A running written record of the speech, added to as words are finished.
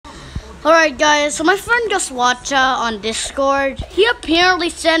Alright guys, so my friend Gaswatya'S on Discord, he apparently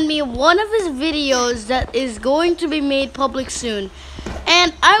sent me one of his videos that is going to be made public soon.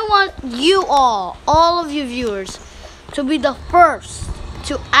 And I want you all of you viewers, to be the first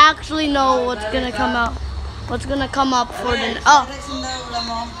to actually know what's gonna come out, what's gonna come up for the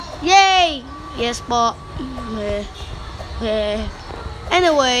yay! Yes, but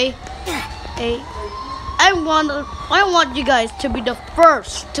anyway, I want you guys to be the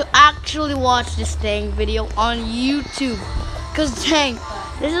first to actually watch this dang video on YouTube. Cause dang,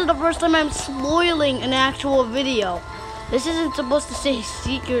 this is the first time I'm spoiling an actual video. This isn't supposed to say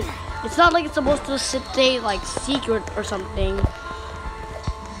secret. It's not like it's supposed to say like secret or something.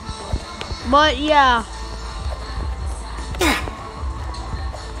 But yeah.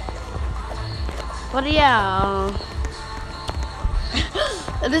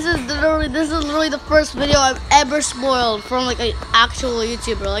 This is literally the first video I've ever spoiled from like an actual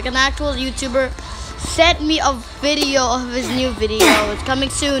YouTuber. Like an actual YouTuber sent me a video of his new video. It's coming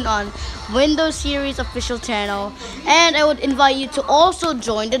soon on Windows Series official channel, and I would invite you to also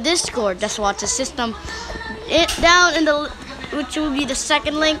join the Discord. Gaswatya'S system. Down in the, which will be the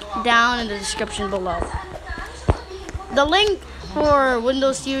second link down in the description below. The link for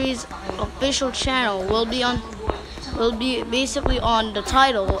Windows Series official channel will be basically on the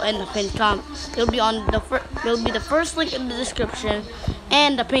title and the pinned comment. It'll be the first link in the description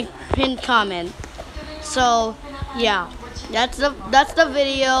and the pinned comment. So yeah, that's the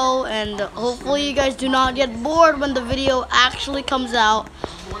video, and hopefully you guys do not get bored when the video actually comes out.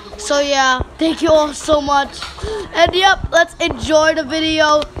 So yeah, thank you all so much, and yep, let's enjoy the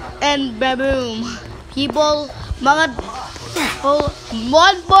video. And boom, people, mga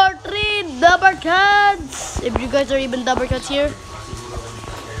 1, 4, 3 double cards. If you guys are even double cards here,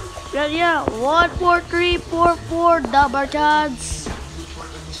 yeah, 1, 4, 3, 4, 4 double cards.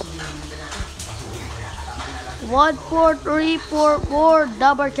 1, 4, 3, 4, 4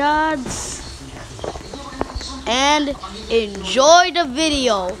 double cards. And enjoy the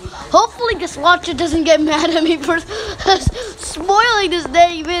video. Hopefully Gaswatya'S doesn't get mad at me for spoiling this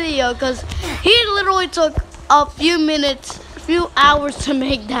dang video, because he literally took a few hours to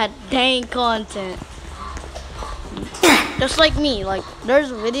make that dang content. Just like me, like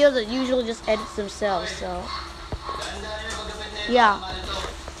there's videos that usually just edits themselves. So yeah,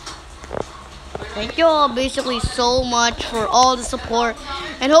 thank you all basically so much for all the support,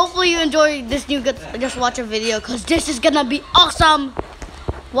 and hopefully you enjoy this new Gaswatya'S video, because this is gonna be awesome.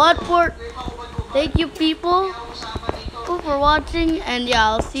 Thank you people for watching, and yeah,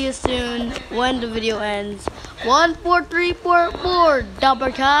 I'll see you soon when the video ends. 1, 4, 3, 4, 4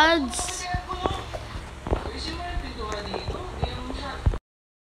 double cards.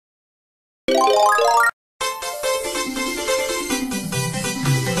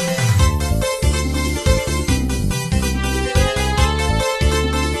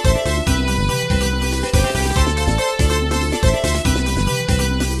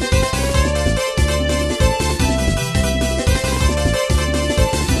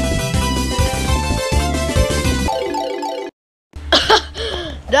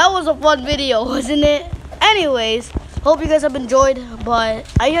 That was a fun video, wasn't it? Anyways, hope you guys have enjoyed, but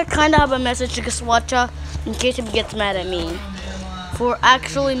I kind of have a message to Gaswatya'S in case he gets mad at me for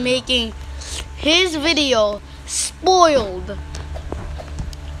actually making his video spoiled.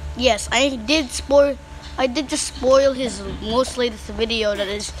 Yes, I did just spoil his most latest video that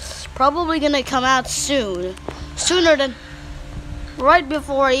is probably gonna come out soon, sooner than right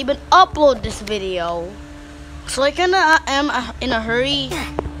before I even upload this video. So I kinda am in a hurry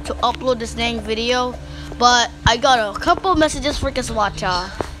to upload this dang video, but I got a couple messages for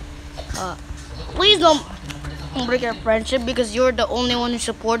Gaswatya'S. Please don't break our friendship, because you're the only one who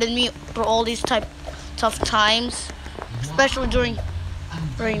supported me through all these tough times, especially during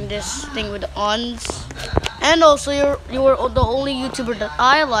this thing with the uns. And also you were the only YouTuber that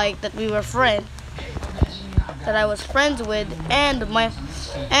I liked, that I was friends with, and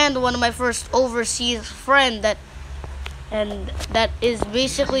one of my first overseas friend that is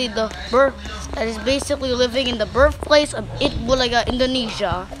basically living in the birthplace of Itbulaga,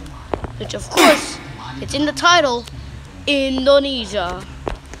 Indonesia, which of course it's in the title, Indonesia.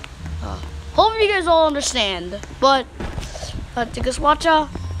 Hope you guys all understand, but to Gaswatya'S,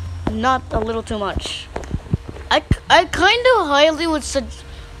 not a little too much. I kind of highly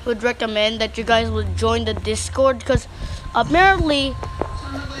would recommend that you guys would join the Discord, because apparently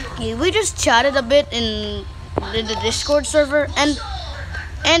we just chatted a bit in the Discord server, and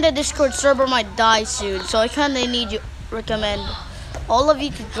the Discord server might die soon, so I kind of recommend all of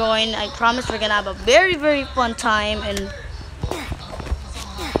you to join. I promise we're gonna have a very, very fun time, and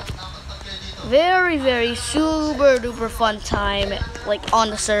very, very super duper fun time, like on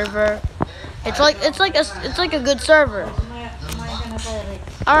the server. It's like a good server.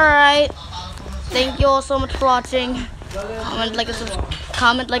 All right. Thank you all so much for watching. Comment,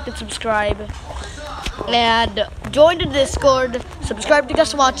 like, and subscribe. And join the Discord. Subscribe to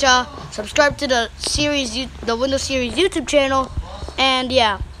Gaswatya'S. Subscribe to the Windows Series YouTube channel. And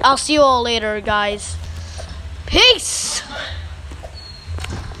yeah, I'll see you all later, guys. Peace.